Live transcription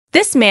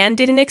This man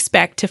didn't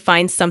expect to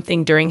find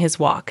something during his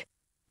walk.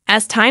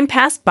 As time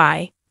passed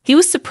by, he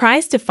was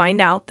surprised to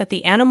find out that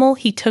the animal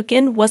he took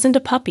in wasn't a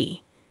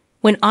puppy.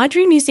 When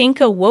Audrey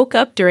Musienko woke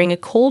up during a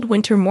cold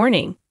winter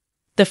morning,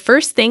 the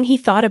first thing he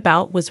thought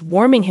about was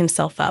warming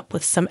himself up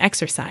with some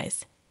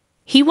exercise.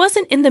 He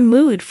wasn't in the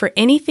mood for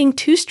anything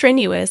too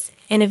strenuous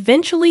and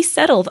eventually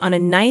settled on a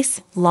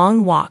nice,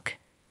 long walk.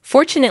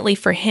 Fortunately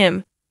for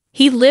him,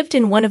 he lived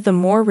in one of the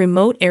more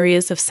remote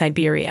areas of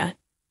Siberia,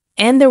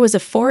 and there was a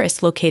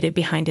forest located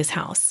behind his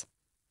house.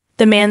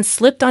 The man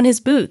slipped on his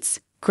boots,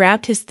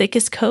 grabbed his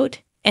thickest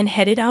coat, and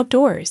headed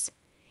outdoors.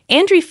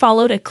 Audrey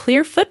followed a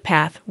clear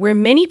footpath where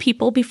many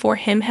people before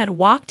him had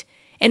walked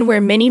and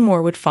where many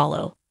more would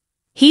follow.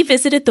 He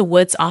visited the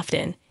woods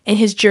often, and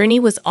his journey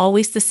was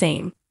always the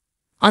same.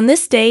 On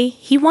this day,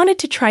 he wanted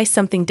to try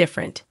something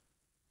different.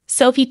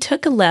 So he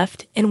took a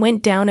left and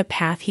went down a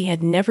path he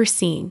had never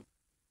seen.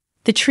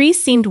 The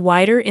trees seemed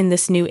wider in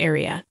this new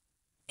area,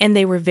 and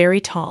they were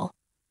very tall.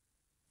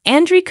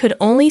 Audrey could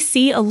only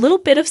see a little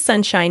bit of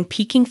sunshine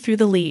peeking through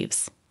the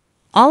leaves.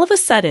 All of a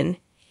sudden,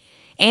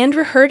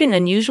 Audrey heard an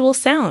unusual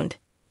sound.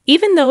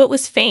 Even though it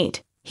was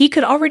faint, he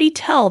could already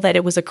tell that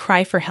it was a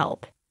cry for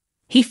help.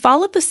 He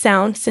followed the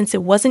sound since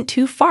it wasn't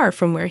too far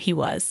from where he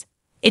was.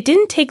 It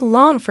didn't take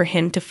long for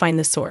him to find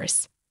the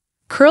source.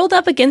 Curled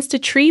up against a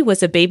tree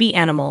was a baby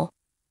animal.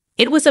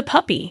 It was a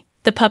puppy.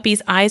 The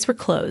puppy's eyes were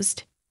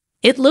closed.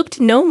 It looked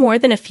no more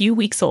than a few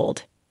weeks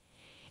old.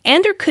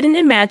 Audrey couldn't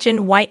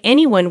imagine why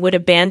anyone would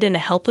abandon a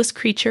helpless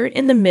creature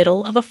in the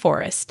middle of a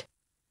forest.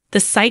 The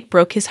sight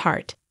broke his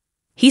heart.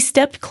 He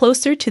stepped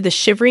closer to the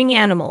shivering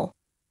animal.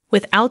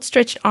 With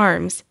outstretched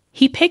arms,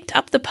 he picked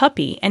up the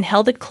puppy and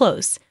held it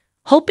close,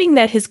 hoping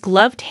that his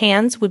gloved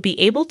hands would be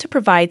able to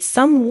provide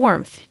some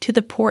warmth to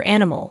the poor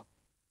animal.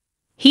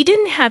 He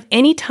didn't have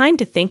any time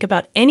to think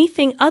about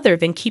anything other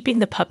than keeping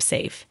the pup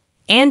safe.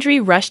 Audrey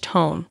rushed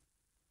home.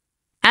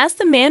 As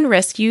the man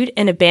rescued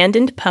an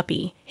abandoned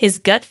puppy, his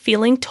gut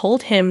feeling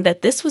told him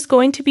that this was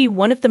going to be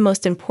one of the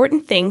most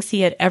important things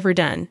he had ever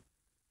done.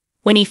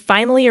 When he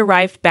finally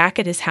arrived back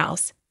at his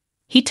house,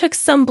 he took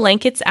some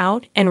blankets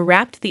out and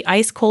wrapped the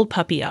ice-cold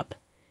puppy up.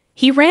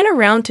 He ran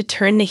around to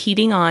turn the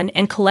heating on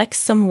and collect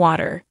some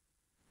water.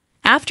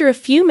 After a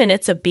few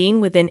minutes of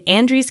being within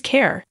Audrey's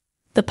care,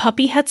 the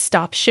puppy had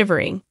stopped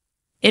shivering.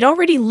 It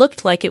already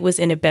looked like it was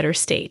in a better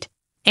state.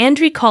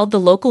 Audrey called the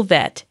local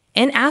vet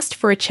and asked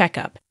for a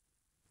checkup.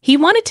 He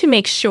wanted to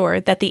make sure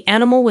that the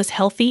animal was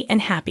healthy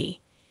and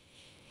happy.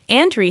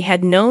 Audrey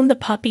had known the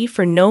puppy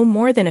for no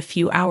more than a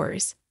few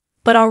hours,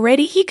 but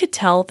already he could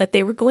tell that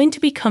they were going to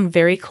become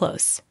very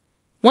close.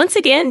 Once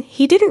again,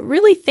 he didn't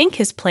really think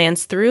his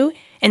plans through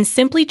and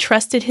simply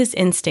trusted his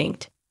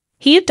instinct.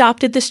 He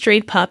adopted the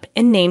strayed pup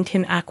and named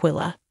him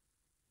Aquila.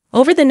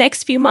 Over the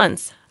next few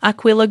months,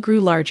 Aquila grew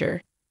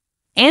larger.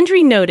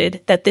 Audrey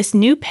noted that this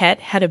new pet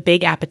had a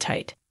big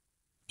appetite.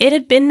 It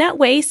had been that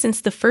way since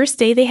the first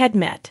day they had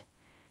met.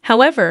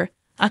 However,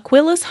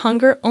 Aquila's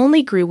hunger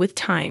only grew with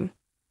time.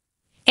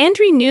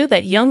 Audrey knew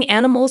that young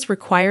animals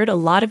required a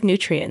lot of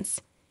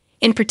nutrients.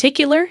 In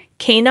particular,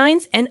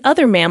 canines and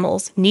other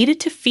mammals needed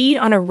to feed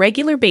on a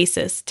regular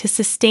basis to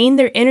sustain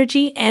their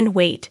energy and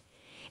weight.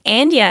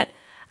 And yet,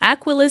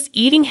 Aquila's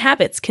eating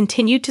habits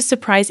continued to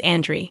surprise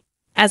Audrey.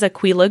 As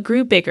Aquila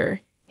grew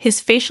bigger,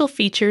 his facial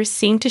features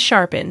seemed to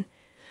sharpen,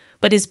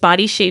 but his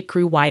body shape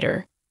grew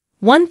wider.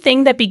 One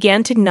thing that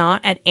began to gnaw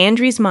at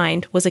Audrey's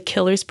mind was a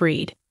killer's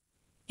breed.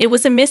 It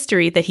was a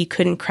mystery that he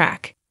couldn't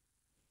crack.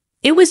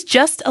 It was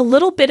just a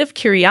little bit of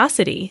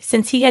curiosity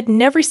since he had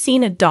never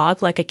seen a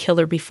dog like a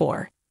killer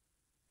before.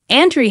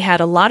 Audrey had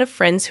a lot of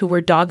friends who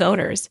were dog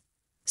owners,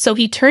 so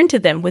he turned to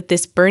them with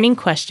this burning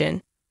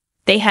question.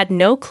 They had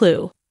no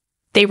clue.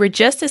 They were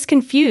just as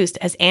confused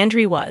as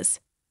Audrey was.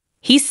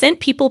 He sent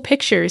people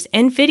pictures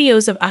and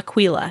videos of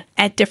Aquila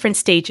at different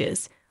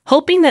stages,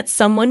 hoping that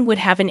someone would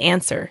have an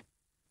answer.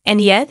 And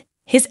yet,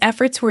 his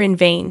efforts were in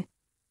vain.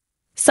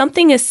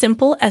 Something as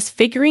simple as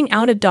figuring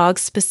out a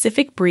dog's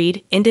specific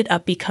breed ended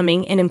up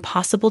becoming an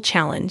impossible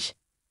challenge.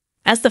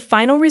 As the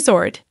final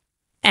resort,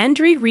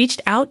 Audrey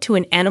reached out to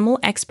an animal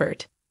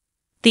expert.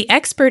 The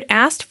expert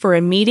asked for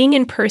a meeting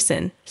in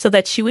person so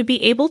that she would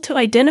be able to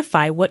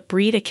identify what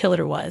breed a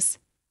killer was.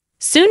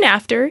 Soon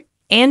after,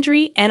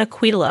 Audrey and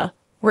Aquila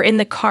were in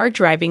the car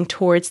driving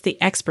towards the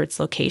expert's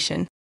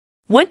location.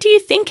 What do you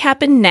think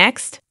happened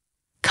next?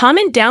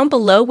 Comment down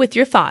below with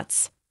your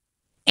thoughts.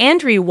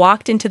 Audrey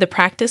walked into the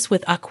practice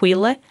with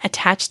Aquila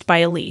attached by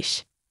a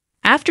leash.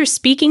 After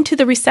speaking to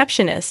the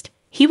receptionist,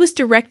 he was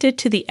directed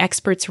to the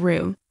expert's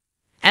room.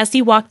 As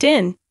he walked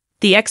in,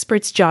 the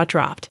expert's jaw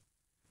dropped.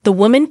 The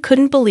woman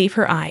couldn't believe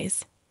her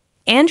eyes.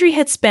 Audrey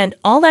had spent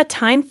all that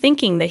time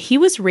thinking that he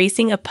was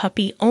racing a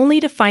puppy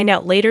only to find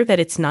out later that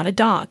it's not a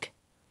dog.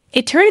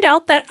 It turned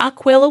out that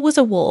Aquila was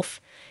a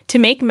wolf. To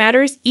make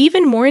matters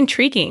even more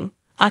intriguing,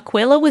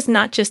 Aquila was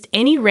not just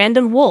any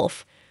random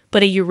wolf,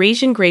 but a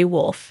Eurasian gray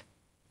wolf.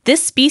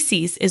 This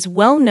species is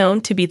well known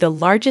to be the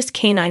largest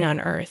canine on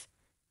Earth.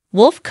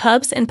 Wolf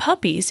cubs and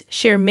puppies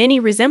share many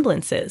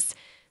resemblances,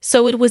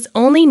 so it was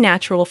only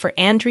natural for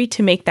Audrey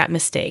to make that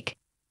mistake.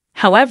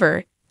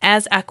 However,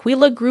 as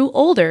Aquila grew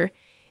older,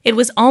 it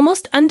was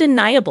almost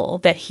undeniable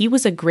that he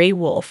was a gray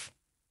wolf.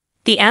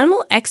 The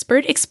animal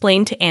expert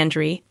explained to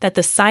Audrey that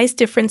the size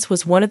difference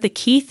was one of the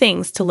key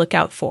things to look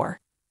out for.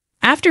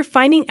 After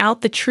finding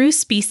out the true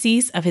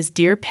species of his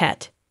dear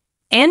pet,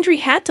 Audrey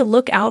had to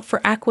look out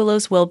for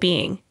Aquila's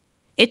well-being.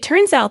 It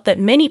turns out that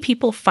many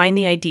people find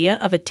the idea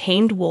of a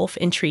tamed wolf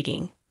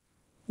intriguing.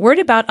 Word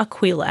about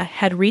Aquila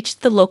had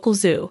reached the local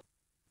zoo.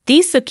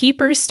 These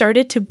zookeepers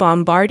started to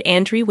bombard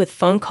Audrey with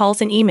phone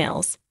calls and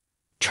emails,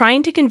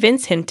 trying to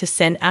convince him to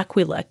send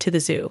Aquila to the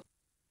zoo.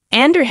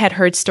 Audrey had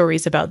heard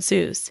stories about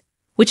zoos,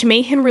 which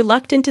made him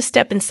reluctant to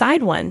step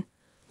inside one,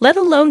 let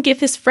alone give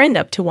his friend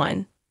up to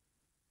one.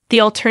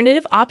 The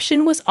alternative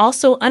option was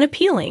also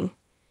unappealing.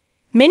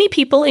 Many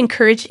people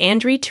encouraged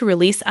Audrey to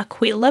release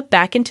Aquila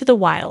back into the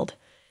wild,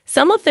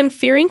 some of them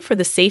fearing for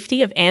the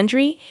safety of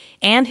Audrey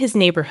and his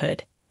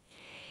neighborhood.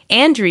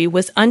 Audrey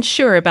was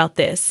unsure about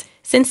this,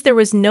 since there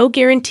was no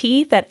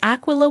guarantee that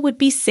Aquila would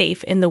be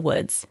safe in the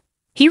woods.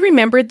 He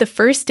remembered the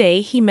first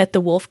day he met the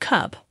wolf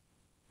cub.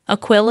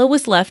 Aquila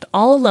was left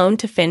all alone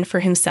to fend for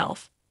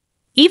himself.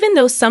 Even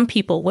though some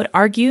people would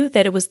argue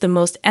that it was the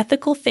most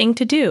ethical thing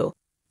to do,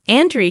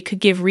 Audrey could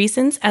give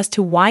reasons as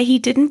to why he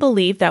didn't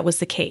believe that was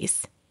the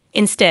case.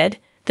 Instead,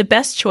 the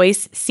best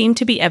choice seemed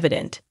to be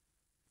evident.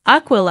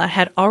 Aquila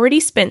had already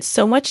spent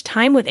so much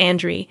time with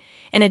Audrey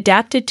and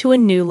adapted to a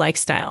new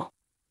lifestyle.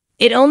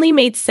 It only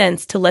made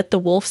sense to let the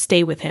wolf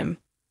stay with him.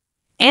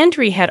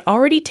 Audrey had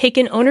already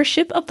taken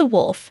ownership of the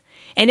wolf,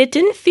 and it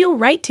didn't feel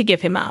right to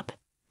give him up.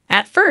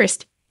 At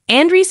first,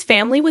 Audrey's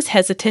family was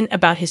hesitant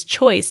about his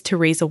choice to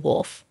raise a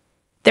wolf.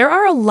 There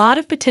are a lot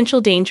of potential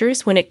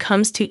dangers when it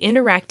comes to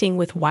interacting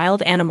with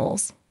wild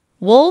animals.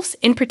 Wolves,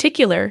 in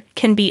particular,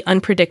 can be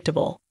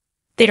unpredictable.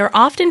 They are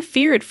often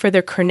feared for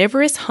their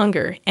carnivorous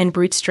hunger and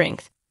brute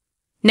strength.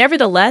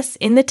 Nevertheless,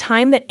 in the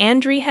time that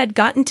Audrey had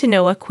gotten to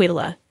know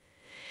Aquila,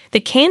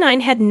 the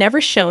canine had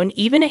never shown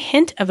even a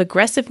hint of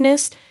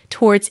aggressiveness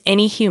towards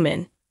any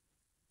human.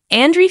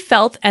 Audrey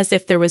felt as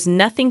if there was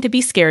nothing to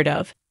be scared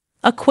of.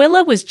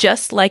 Aquila was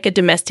just like a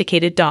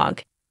domesticated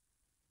dog.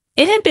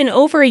 It had been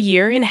over a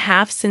year and a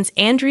half since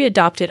Audrey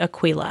adopted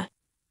Aquila,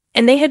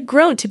 and they had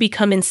grown to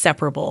become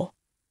inseparable.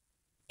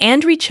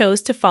 Audrey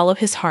chose to follow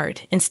his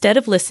heart instead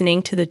of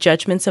listening to the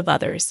judgments of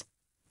others.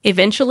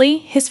 Eventually,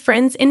 his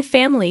friends and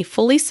family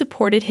fully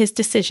supported his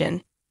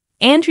decision.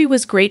 Audrey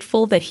was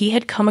grateful that he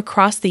had come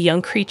across the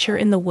young creature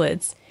in the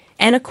woods,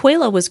 and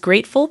Aquila was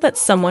grateful that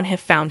someone had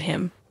found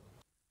him.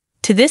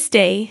 To this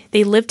day,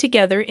 they live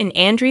together in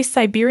Audrey's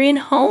Siberian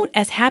home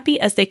as happy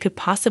as they could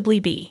possibly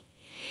be.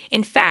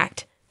 In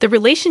fact, the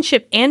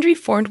relationship Audrey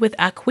formed with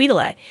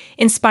Aquila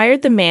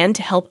inspired the man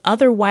to help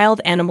other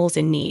wild animals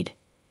in need.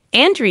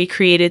 Audrey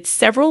created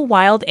several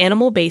wild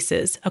animal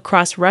bases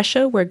across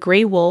Russia where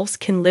gray wolves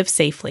can live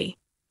safely.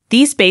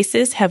 These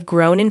bases have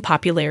grown in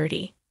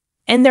popularity,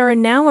 and there are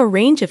now a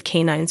range of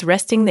canines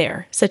resting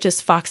there, such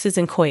as foxes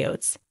and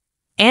coyotes.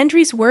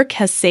 Audrey's work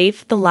has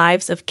saved the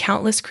lives of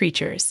countless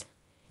creatures.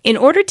 In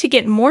order to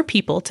get more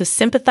people to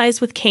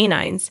sympathize with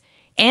canines,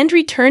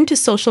 Audrey turned to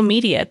social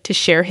media to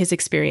share his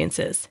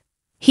experiences.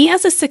 He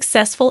has a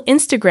successful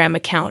Instagram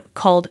account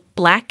called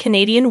Black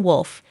Canadian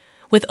Wolf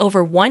with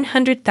over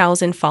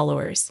 100,000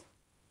 followers.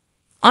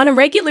 On a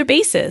regular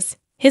basis,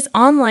 his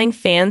online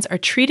fans are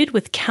treated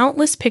with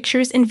countless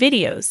pictures and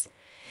videos.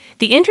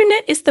 The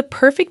internet is the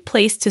perfect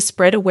place to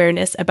spread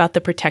awareness about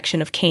the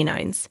protection of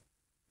canines.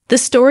 The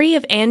story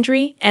of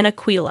Audrey and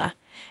Aquila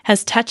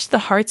has touched the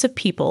hearts of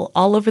people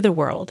all over the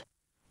world,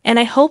 and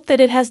I hope that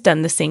it has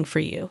done the same for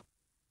you.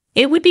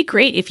 It would be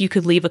great if you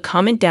could leave a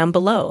comment down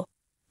below,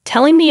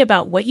 telling me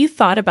about what you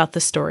thought about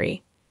the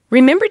story.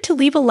 Remember to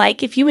leave a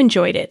like if you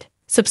enjoyed it,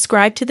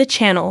 subscribe to the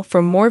channel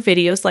for more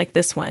videos like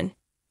this one,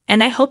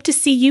 and I hope to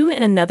see you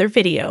in another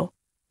video.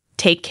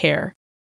 Take care.